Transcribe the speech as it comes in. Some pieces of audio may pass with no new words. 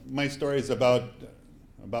my story is about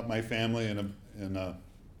my family and a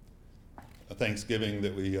Thanksgiving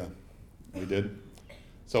that we did.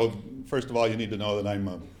 So first of all, you need to know that I'm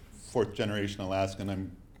a fourth generation Alaskan.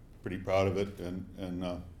 I'm pretty proud of it, and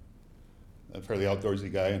a fairly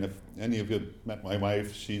outdoorsy guy. And if any of you met my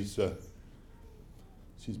wife, she's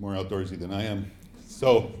more outdoorsy than I am.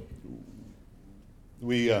 So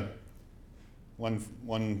we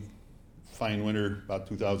one fine winter about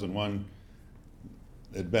 2001.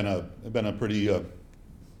 It'd been a pretty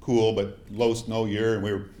cool but low snow year, and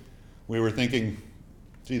we were thinking,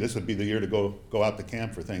 gee, this would be the year to go out to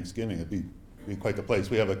camp for Thanksgiving. It'd be quite the place.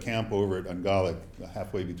 We have a camp over at Ungalik,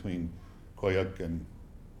 halfway between Koyuk and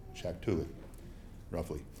Shaktoolik,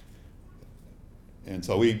 roughly. And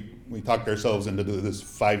so we talked ourselves into this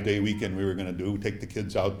 5-day weekend we were going to do, take the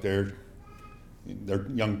kids out there. They're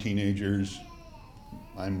young teenagers.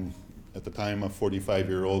 I'm, at the time, a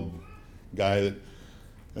 45-year-old guy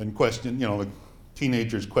and question, the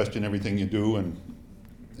teenagers question everything you do,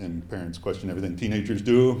 and parents question everything teenagers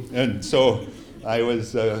do. And so I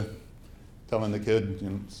was telling the kid,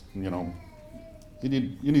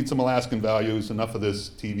 you need some Alaskan values, enough of this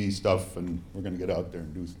TV stuff, and we're going to get out there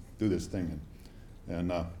and do this thing.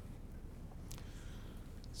 And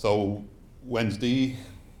so Wednesday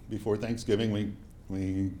before Thanksgiving,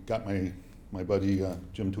 we got my buddy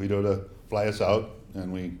Jim Tweedo to fly us out,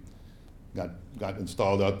 and we got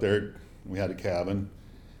installed out there. We had a cabin.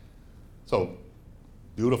 So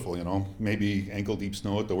beautiful, maybe ankle deep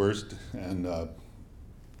snow at the worst, and I'm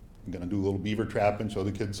gonna do a little beaver trapping, show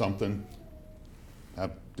the kids something,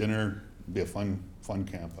 have dinner, be a fun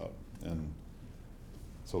camp out. And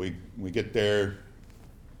so we get there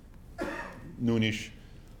noonish.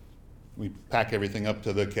 We pack everything up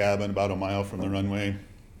to the cabin about a mile from the runway.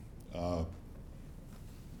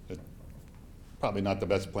 Probably not the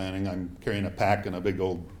best planning. I'm carrying a pack and a big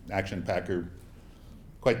old action packer.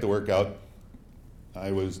 Quite the workout.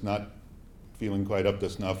 I was not feeling quite up to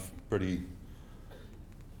snuff. Pretty,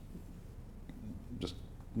 just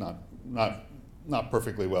not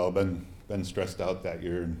perfectly well. Been stressed out that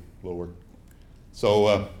year and a little work.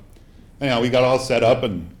 So anyhow, we got all set up,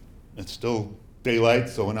 and it's still daylight.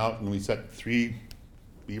 So went out and we set 3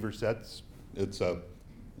 beaver sets. It's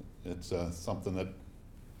something that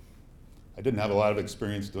I didn't have a lot of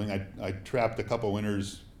experience doing. I trapped a couple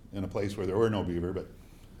winters in a place where there were no beaver, but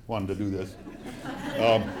wanted to do this.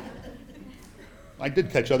 I did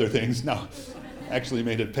catch other things. Now, actually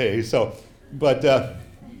made it pay. So, but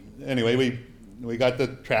anyway, we got the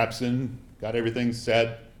traps in, got everything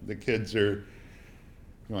set. The kids are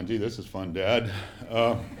going, gee, this is fun, Dad.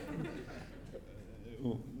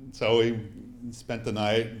 So we spent the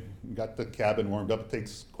night, got the cabin warmed up. It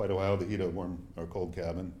takes quite a while to heat a warm or cold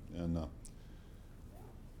cabin, and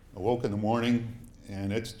awoke in the morning,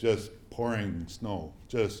 and it's just pouring snow.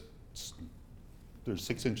 There's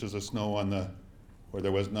 6 inches of snow where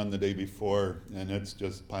there was none the day before, and it's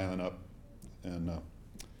just piling up. And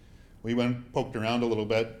we poked around a little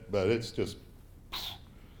bit, but it's just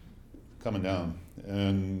coming down.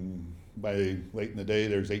 And by late in the day,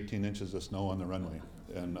 there's 18 inches of snow on the runway.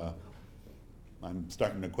 And I'm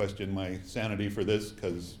starting to question my sanity for this,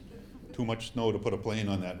 because too much snow to put a plane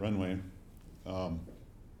on that runway.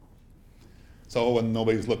 So when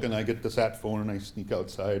nobody's looking, I get the sat phone and I sneak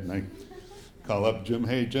outside and I call up Jim.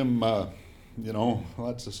 Hey, Jim,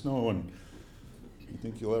 lots of snow, and you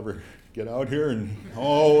think you'll ever get out here? And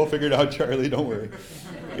we'll figure it out, Charlie. Don't worry.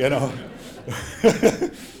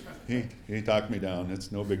 He talked me down.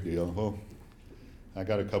 It's no big deal. Well, I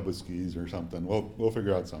got a couple of skis or something. We'll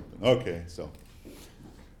figure out something. Okay, so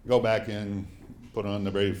go back in, put on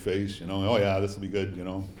the brave face. Oh yeah, this will be good.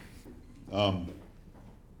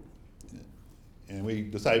 And we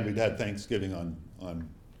decided we'd had Thanksgiving on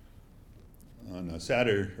a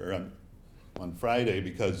Saturday or on Friday,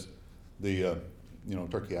 because the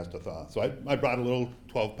turkey has to thaw. So I brought a little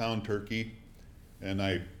 12-pound turkey, and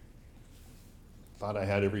I thought I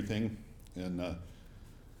had everything, and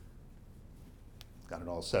got it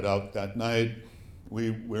all set out that night.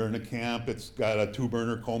 We're in a camp. It's got a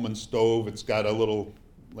 2-burner Coleman stove. It's got a little,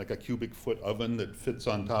 like a cubic foot oven that fits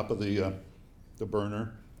on top of the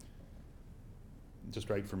burner. Just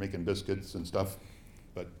right for making biscuits and stuff,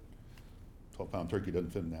 but 12-pound turkey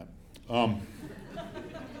doesn't fit in that.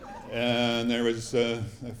 And there was a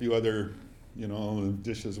few other,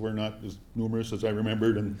 dishes were not as numerous as I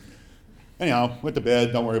remembered. And anyhow, went to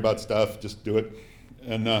bed. Don't worry about stuff. Just do it.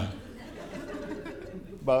 And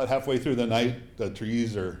about halfway through the night, the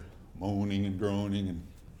trees are moaning and groaning, and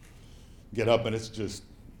get up, and it's just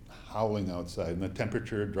howling outside. And the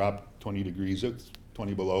temperature dropped 20 degrees. It's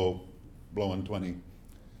 20 below, blowing 20.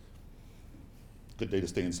 good day to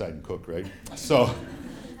stay inside and cook, right? So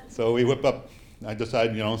we whip up. I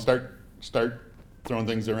decide, start throwing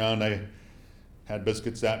things around. I had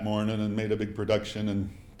biscuits that morning and made a big production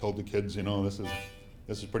and told the kids, this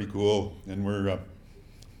is pretty cool. And we're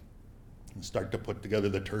start to put together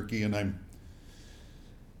the turkey, and I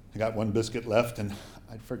got one biscuit left, and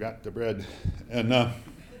I forgot the bread, and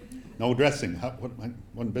no dressing.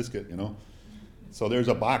 One biscuit, So there's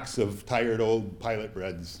a box of tired old Pilot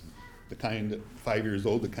breads, the kind 5 years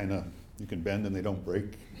old, the kind of you can bend and they don't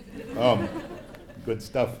break. Good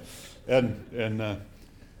stuff. And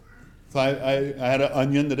so I had an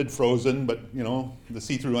onion that had frozen, but the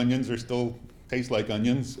see-through onions are still taste like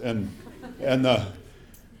onions, and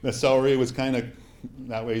the celery was kind of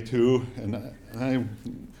that way too. And I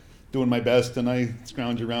doing my best, and I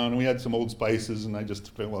scrounge around, and we had some old spices, and I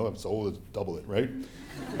just thought, well, if it's old, it's double it, right?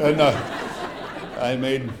 And I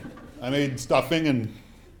made stuffing and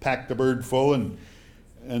packed the bird full, and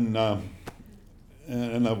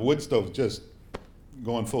the wood stove just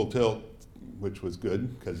going full tilt, which was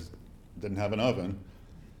good because it didn't have an oven.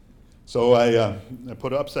 So I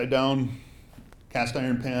put an upside down cast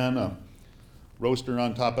iron pan, a roaster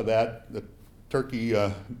on top of that, the turkey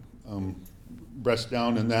breast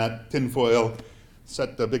down in that, tin foil,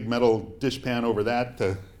 set the big metal dish pan over that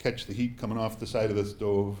to catch the heat coming off the side of the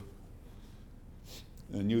stove,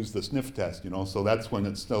 and use the sniff test, so that's when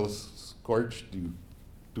it's still scorched, you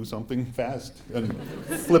do something fast, and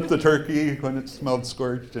flip the turkey when it smelled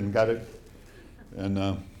scorched and got it.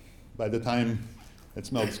 And by the time it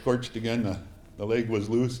smelled scorched again, the leg was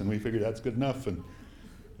loose, and we figured that's good enough. And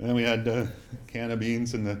then we had a can of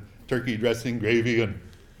beans and the turkey dressing, gravy,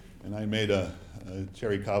 and I made a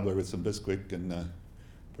cherry cobbler with some Bisquick, and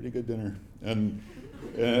pretty good dinner. And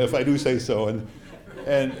if I do say so.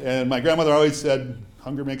 And my grandmother always said,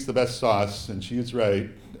 hunger makes the best sauce, and she is right.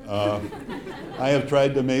 I have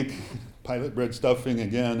tried to make Pilot bread stuffing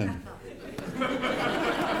again, and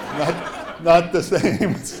not the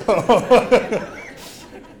same. So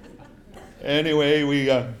anyway, we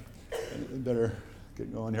better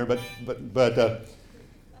get going here. But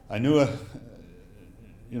I knew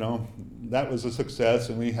that was a success,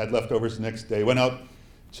 and we had leftovers the next day. Went out,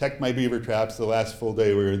 checked my beaver traps the last full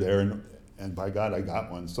day we were there, and by God, I got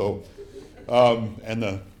one. So, and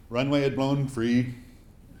the runway had blown free,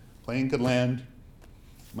 plane could land.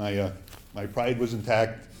 My pride was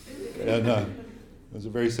intact, and it was a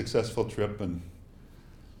very successful trip. And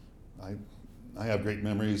I have great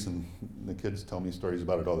memories, and the kids tell me stories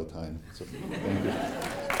about it all the time. So, thank you.